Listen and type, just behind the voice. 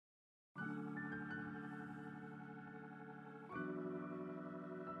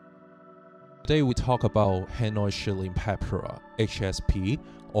Today we talk about Henoch Schonlein Purpura HSP,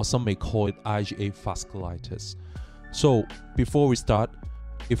 or some may call it IgA vasculitis. So before we start,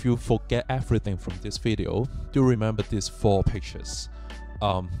 if you forget everything from this video, do remember these 4 pictures.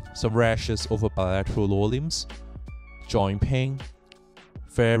 Some rashes over bilateral lower limbs, joint pain,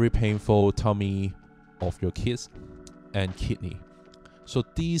 very painful tummy of your kids, and kidney. So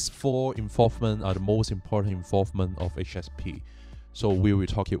these 4 involvement are the most important involvement of HSP. So we will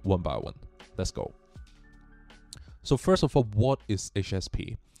talk it one by one. Let's go. So first of all, what is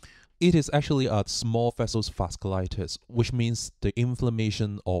HSP? It is actually a small vessels vasculitis, which means the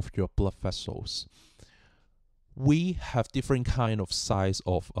inflammation of your blood vessels. We have different kind of size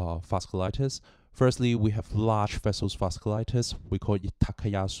of vasculitis. Firstly, we have large vessels vasculitis. We call it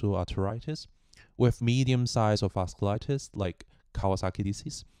Takayasu arthritis. We have medium size of vasculitis like Kawasaki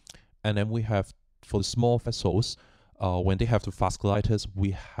disease. And then we have, for the small vessels, when they have the vasculitis,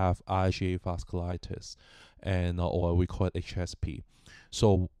 we have IgA vasculitis, and or we call it HSP.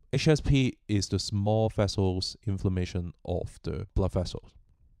 So HSP is the small vessels inflammation of the blood vessels.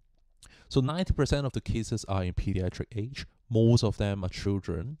 So 90% of the cases are in pediatric age. Most of them are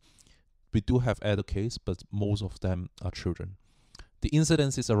children. We do have adult cases, but most of them are children. The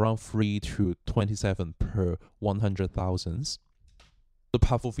incidence is around 3 to 27 per 100,000. The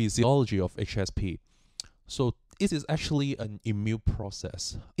pathophysiology of HSP. So it is actually an immune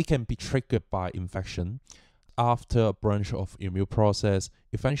process. It can be triggered by infection. After a branch of immune process,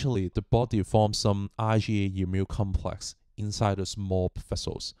 eventually the body forms some IgA immune complex inside the small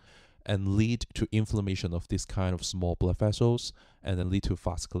vessels and lead to inflammation of this kind of small blood vessels and then lead to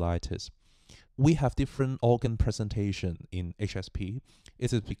vasculitis. We have different organ presentation in HSP.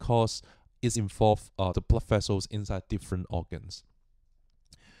 It is because it involves the blood vessels inside different organs.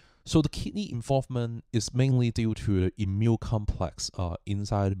 So the kidney involvement is mainly due to the immune complex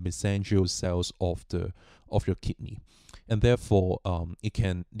inside the mesangial cells of your kidney, and therefore it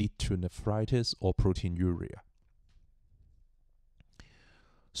can lead to nephritis or proteinuria.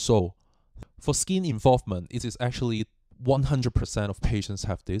 So for skin involvement, it is actually 100% of patients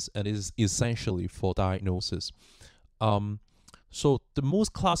have this, and it is essentially for diagnosis. So the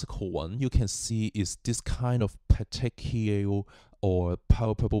most classical one you can see is this kind of petechial or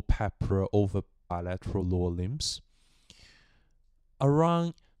palpable purpura over bilateral lower limbs.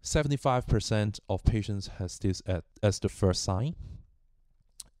 Around 75% of patients has this as the first sign.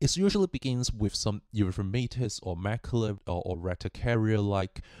 It usually begins with some erythematous or macular or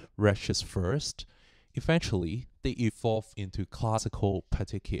urticaria-like rashes first. Eventually, they evolve into classical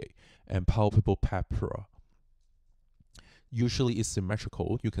petechiae and palpable purpura. Usually it's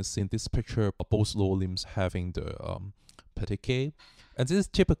symmetrical. You can see in this picture both lower limbs having the petechiae, and this is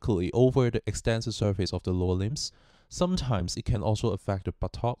typically over the extensive surface of the lower limbs. Sometimes it can also affect the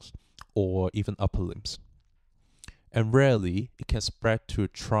buttocks or even upper limbs. And rarely it can spread to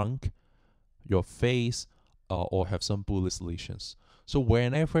trunk, your face, or have some bullous lesions. So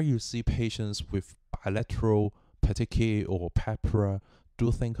whenever you see patients with bilateral petechiae or purpura,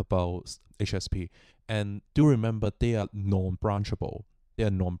 do think about HSP, and do remember they are non-branchable.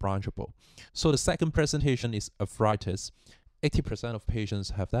 So the second presentation is arthritis. 80% of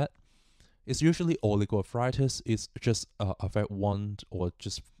patients have that. It's usually oligoarthritis. It's just affect one or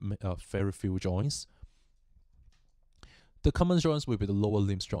just very few joints. The common joints will be the lower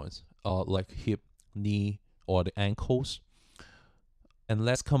limbs joints, like hip, knee, or the ankles, and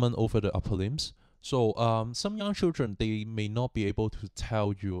less common over the upper limbs. So some young children, they may not be able to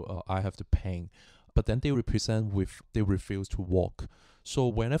tell you, I have the pain, but then they refuse to walk. So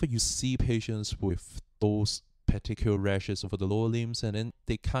whenever you see patients with those particular rashes over the lower limbs and then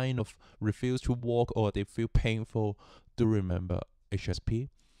they kind of refuse to walk or they feel painful, do remember HSP.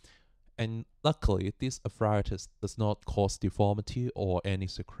 And luckily, this arthritis does not cause deformity or any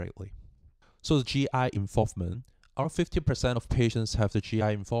sequelae. So the GI involvement, around 50% of patients have the GI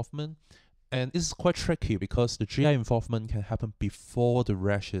involvement. And this is quite tricky because the GI involvement can happen before the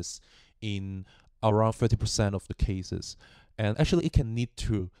rashes in around 30% of the cases. And actually, it can lead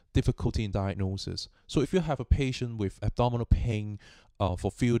to difficulty in diagnosis. So if you have a patient with abdominal pain for a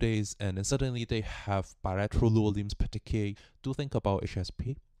few days and then suddenly they have bilateral lower limbs petechiae, do think about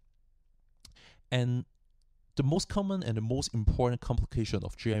HSP. And the most common and the most important complication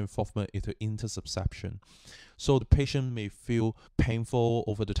of GI involvement is the interoception. So the patient may feel painful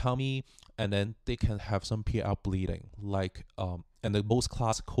over the tummy, and then they can have some PL bleeding, like and the most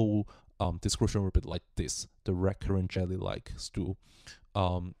classical description would be like this: the recurrent jelly-like stool.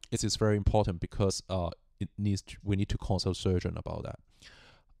 It is very important because we need to consult surgeon about that.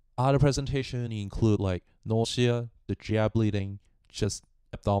 Other presentation include like nausea, the GI bleeding, just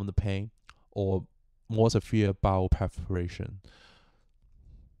abdominal pain, or more severe bowel perforation.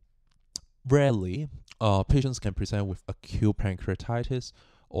 Rarely, patients can present with acute pancreatitis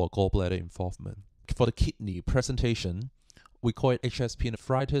or gallbladder involvement. For the kidney presentation, we call it HSP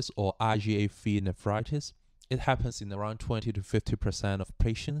nephritis or IgA-free nephritis. It happens in around 20 to 50% of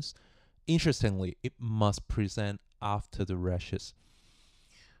patients. Interestingly, it must present after the rashes,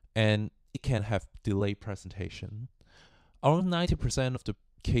 and it can have delayed presentation. Around 90% of the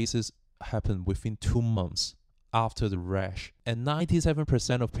cases happen within 2 months after the rash, and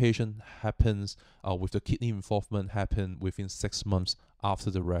 97% of patients happens with the kidney involvement happen within 6 months after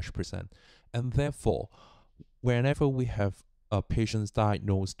the rash present. And therefore, whenever we have patients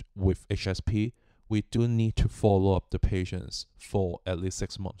diagnosed with HSP, we do need to follow up the patients for at least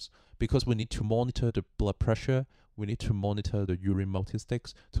 6 months, because we need to monitor the blood pressure, we need to monitor the urine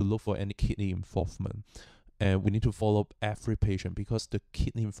multisticks to look for any kidney involvement. And we need to follow up every patient because the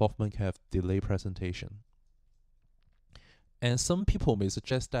kidney involvement can have delayed presentation. And some people may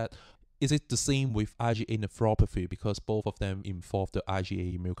suggest that, is it the same with IgA nephropathy because both of them involve the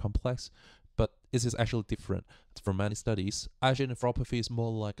IgA immune complex? But it is actually different. From many studies, IgA nephropathy is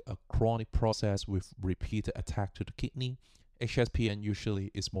more like a chronic process with repeated attack to the kidney. HSP and usually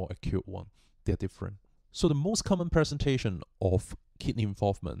is more acute one. They're different. So the most common presentation of kidney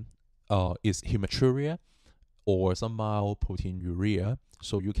involvement is hematuria or some mild proteinuria.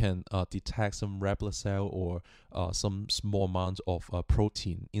 So you can detect some red blood cell or some small amount of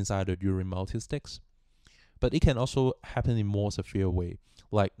protein inside the urine multisticks. But it can also happen in more severe way,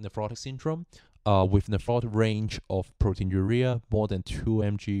 like nephrotic syndrome, with nephrotic range of proteinuria more than 2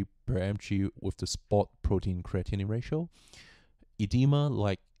 mg per mg with the spot protein creatinine ratio. Edema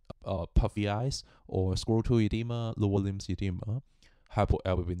like puffy eyes or scrotal edema, lower limbs edema,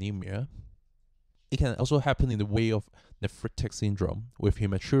 hypoalbuminemia. It can also happen in the way of nephritic syndrome with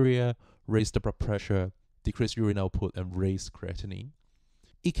hematuria, raised blood pressure, decreased urine output, and raised creatinine.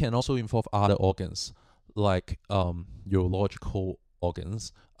 It can also involve other organs like urological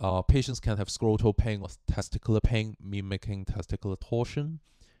organs. Patients can have scrotal pain or testicular pain mimicking testicular torsion.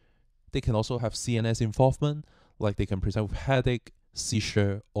 They can also have CNS involvement, like they can present with headache,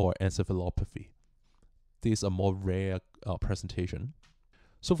 seizure, or encephalopathy. These are more rare presentation.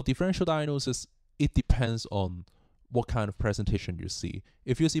 So for differential diagnosis, it depends on what kind of presentation you see.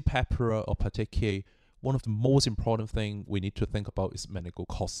 If you see purpura or petechial, one of the most important things we need to think about is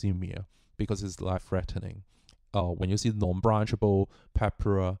meningococemia because it's life-threatening. When you see non-branchable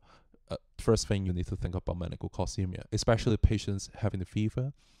purpura, first thing you need to think about meningococemia, especially patients having the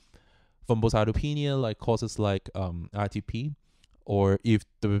fever. Thrombocytopenia, like causes like ITP, or if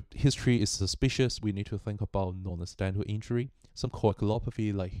the history is suspicious, we need to think about non-incidental injury, some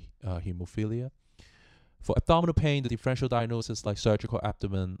coagulopathy like hemophilia. For abdominal pain, the differential diagnosis like surgical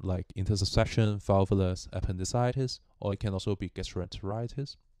abdomen, like intersection, valvulus, appendicitis, or it can also be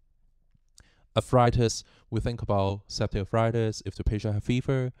gastroenteritis. Arthritis, we think about septic arthritis if the patient has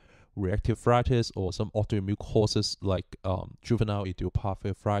fever, reactive arthritis, or some autoimmune causes like juvenile idiopathic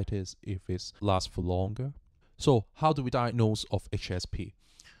arthritis if it lasts for longer. So how do we diagnose of HSP?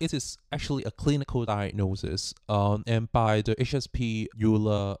 It is actually a clinical diagnosis, and by the HSP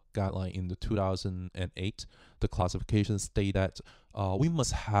EULAR guideline in the 2008, the classification state that we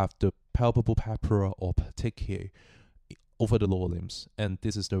must have the palpable purpura or petechial over the lower limbs, and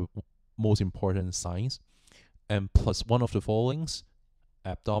this is the most important signs, and plus one of the followings: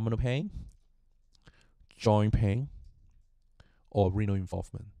 abdominal pain, joint pain, or renal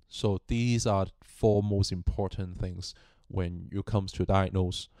involvement. So these are 4 most important things when it comes to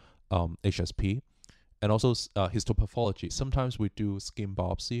diagnose HSP. And also histopathology. Sometimes we do skin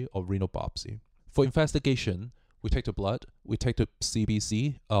biopsy or renal biopsy. For investigation, we take the blood, we take the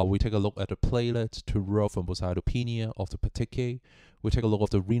CBC, we take a look at the platelet to rule out thrombocytopenia of the petechial. We take a look at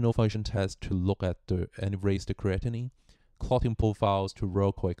the renal function test to look at any raised creatinine, clotting profiles to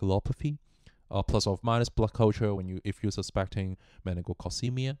rule coagulopathy, plus or minus blood culture if you're suspecting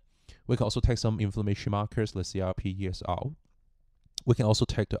meningococemia. We can also take some inflammation markers like CRP, ESR. We can also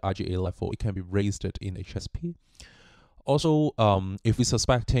take the IgA level. It can be raised in HSP. Also, if we're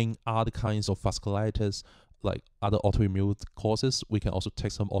suspecting other kinds of vasculitis, like other autoimmune causes, we can also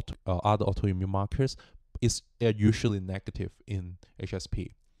take some other autoimmune markers. They're usually negative in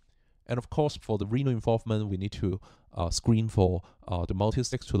HSP. And of course, for the renal involvement, we need to screen for the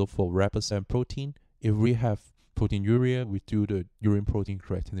multisticks to look for red blood cell protein. If we have proteinuria, we do the urine protein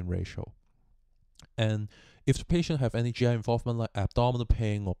creatinine ratio. And if the patient have any GI involvement like abdominal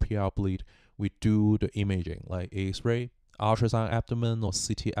pain or PR bleed, we do the imaging like X-ray, ultrasound abdomen or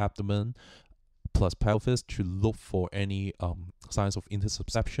CT abdomen, plus pelvis to look for any signs of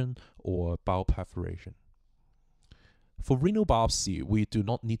interoception or bowel perforation. For renal biopsy, we do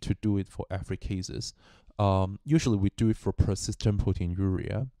not need to do it for every cases. Usually we do it for persistent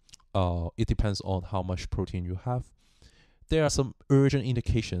proteinuria. It depends on how much protein you have. There are some urgent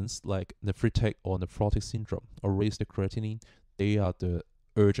indications like nephritic or nephrotic syndrome or raised creatinine. They are the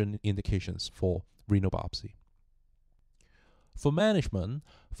urgent indications for renal biopsy. For management,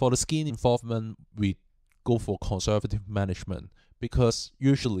 for the skin involvement, we go for conservative management because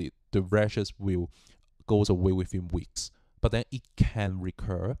usually the rashes will goes away within weeks, but then it can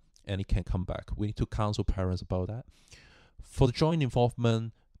recur and it can come back. We need to counsel parents about that. For the joint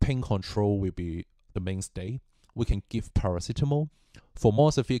involvement, pain control will be the mainstay. We can give paracetamol. For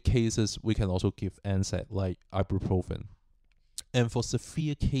more severe cases, we can also give NSAID like ibuprofen. And for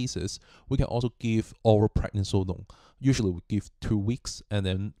severe cases, we can also give oral prednisolone. Usually we give 2 weeks and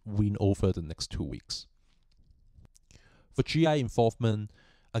then wean over the next 2 weeks. For GI involvement,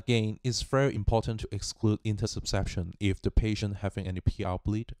 again, it's very important to exclude interoception if the patient having any PR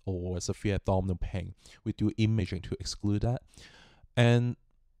bleed or severe abdominal pain. We do imaging to exclude that. And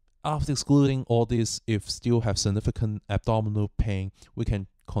after excluding all this, if still have significant abdominal pain, we can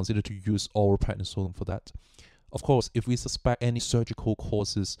consider to use oral prednisolone for that. Of course, if we suspect any surgical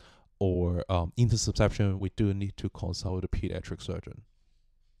causes or interoception, we do need to consult a pediatric surgeon.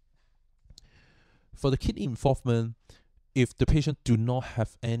 For the kidney involvement, if the patient do not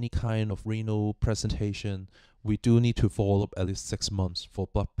have any kind of renal presentation, we do need to follow up at least 6 months for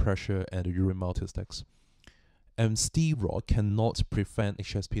blood pressure and urine multistics. And steroid cannot prevent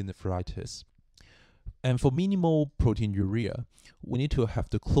HSP nephritis. And for minimal proteinuria, we need to have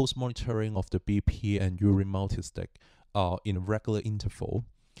the close monitoring of the BP and urine multistic in a regular interval.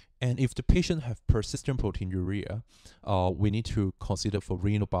 And if the patient have persistent proteinuria, we need to consider for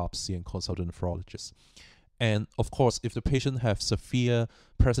renal biopsy and consult a nephrologist. And of course, if the patient have severe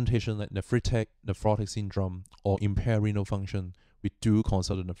presentation like nephritic, nephrotic syndrome, or impaired renal function, we do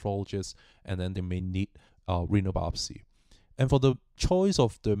consult a nephrologist, and then they may need renal biopsy. And for the choice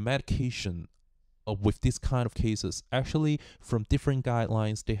of the medication with this kind of cases, actually from different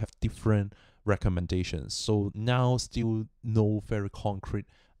guidelines, they have different recommendations. So now still no very concrete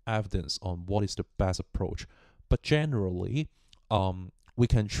evidence on what is the best approach. But generally, we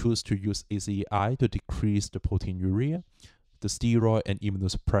can choose to use ACEI to decrease the proteinuria, the steroid, and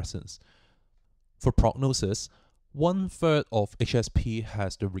immunosuppressants. For prognosis, 1/3 of HSP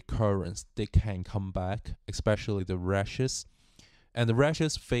has the recurrence. They can come back, especially the rashes, and the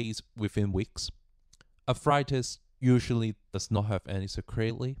rashes fade within weeks. Arthritis usually does not have any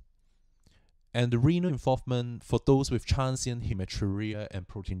sequelae. And the renal involvement, for those with transient hematuria and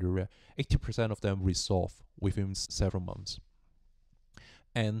proteinuria, 80% of them resolve within several months.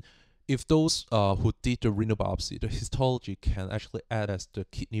 And if those who did the renal biopsy, the histology can actually act as the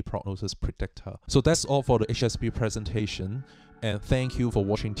kidney prognosis predictor. So that's all for the HSP presentation, and thank you for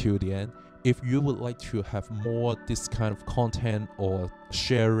watching till the end. If you would like to have more this kind of content or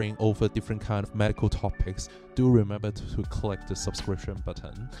sharing over different kind of medical topics, do remember to click the subscription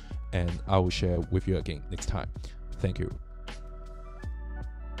button, and I will share with you again next time. Thank you.